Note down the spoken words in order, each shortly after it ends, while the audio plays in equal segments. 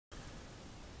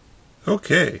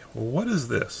Okay, well, what is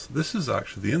this? This is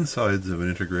actually the insides of an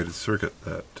integrated circuit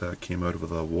that came out of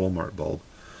the Walmart bulb.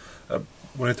 Uh,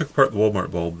 when I took apart the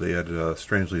Walmart bulb, they had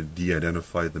strangely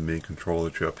de-identified the main controller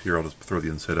chip. Here, I'll just throw the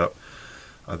inside up.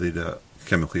 They'd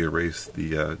chemically erased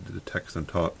the text on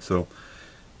top. So,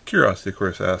 curiosity, of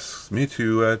course, asks me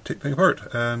to take the thing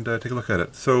apart and take a look at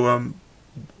it. So,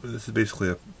 this is basically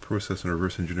a process in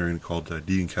reverse engineering called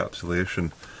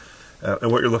de-encapsulation.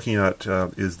 And what you're looking at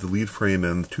is the lead frame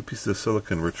and two pieces of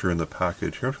silicon which are in the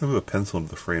package. Here I'm going to move a pencil into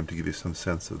the frame to give you some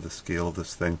sense of the scale of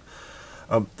this thing.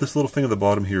 This little thing at the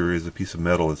bottom here is a piece of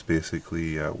metal. It's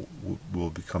basically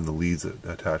will become the leads that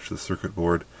attach to the circuit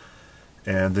board.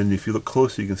 And then if you look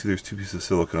closely, you can see there's two pieces of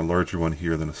silicon, a larger one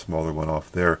here, then a smaller one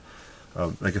off there.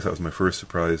 I guess that was my first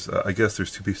surprise. I guess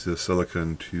there's two pieces of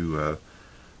silicon to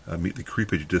meet the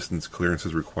creepage distance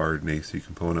clearances required in AC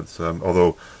components.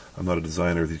 Although I'm not a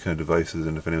designer of these kind of devices,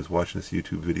 and if anyone's watching this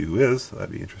YouTube video who is,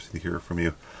 that'd be interesting to hear from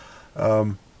you.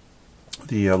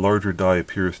 The larger die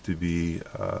appears to be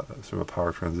sort of a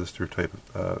power transistor type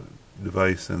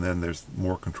device, and then there's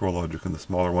more control logic in the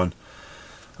smaller one.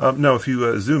 Now, if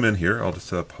you zoom in here, I'll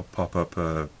just pop up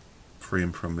a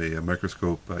frame from a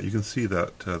microscope. You can see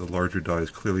that the larger die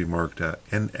is clearly marked at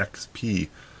NXP.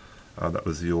 That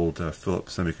was the old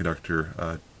Philips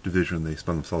Semiconductor division. They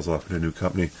spun themselves off into a new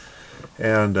company.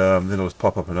 And then I'll just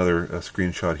pop up another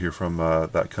screenshot here from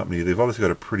that company. They've obviously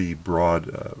got a pretty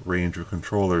broad range of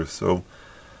controllers, so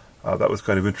that was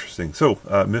kind of interesting. So,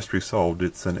 mystery solved.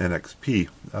 It's an NXP.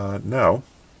 Now,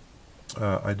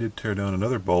 I did tear down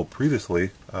another bulb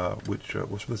previously, which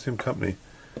was from the same company.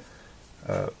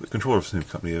 The controller was from the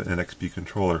same company, an NXP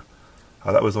controller.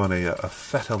 That was on a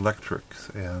Feit Electrics,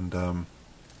 and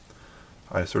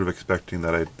I was sort of expecting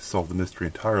that I'd solve the mystery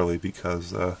entirely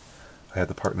because I had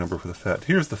the part number for the Feit.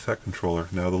 Here's the Feit controller.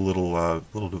 Now the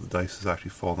little dice has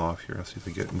actually fallen off here. I'll see if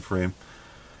I get it in frame.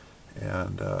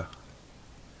 And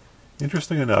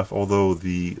interesting enough, although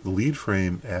the lead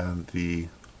frame and the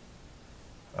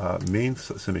main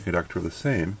semiconductor are the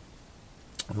same,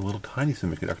 the little tiny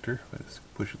semiconductor, I just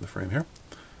push it in the frame here.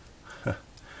 You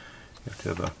have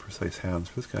to have precise hands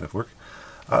for this kind of work.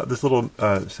 This little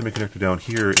semiconductor down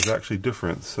here is actually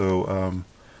different. So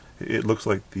it looks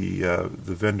like the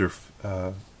vendor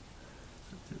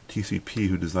TCP,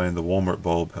 who designed the Walmart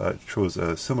bulb, chose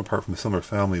a similar part from a similar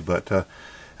family, but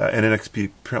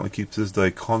NXP apparently keeps this die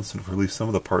constant for at least some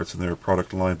of the parts in their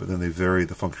product line, but then they vary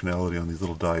the functionality on these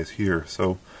little dies here.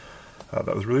 So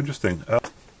that was really interesting.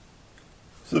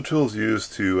 So the tools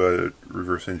used to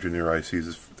reverse engineer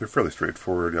ICs, they're fairly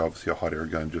straightforward. Obviously a hot air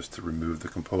gun just to remove the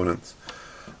components.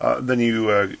 Then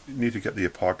you need to get the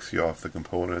epoxy off the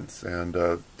components, and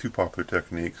two popular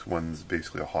techniques. One's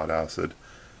basically a hot acid,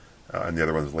 and the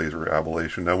other one's laser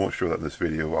ablation. Now, I won't show that in this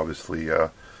video. Obviously,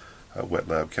 wet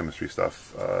lab chemistry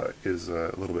stuff is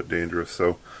a little bit dangerous.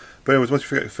 So, but anyways, once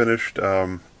you get finished,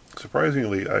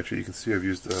 surprisingly, actually, you can see I've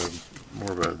used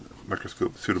more of a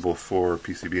microscope suitable for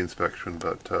PCB inspection,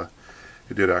 but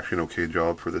it did actually an okay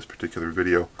job for this particular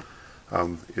video.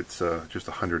 It's just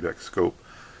a 100x scope.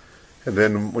 And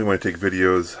then we want to take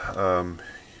videos,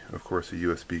 of course a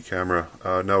USB camera.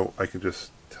 Now I can just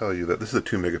tell you that this is a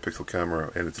 2 megapixel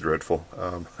camera, and it's dreadful.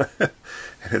 And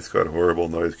it's got horrible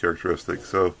noise characteristics.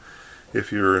 So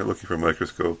if you're looking for a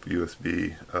microscope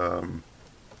USB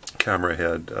camera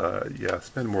head, yeah,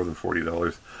 spend more than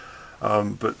 $40.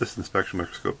 But this inspection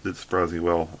microscope did surprisingly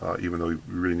well, even though you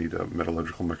really need a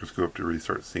metallurgical microscope to really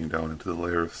start seeing down into the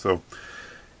layers. So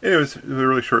anyways, it was a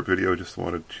really short video. Just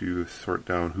wanted to sort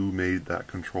down who made that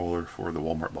controller for the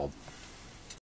Walmart bulb.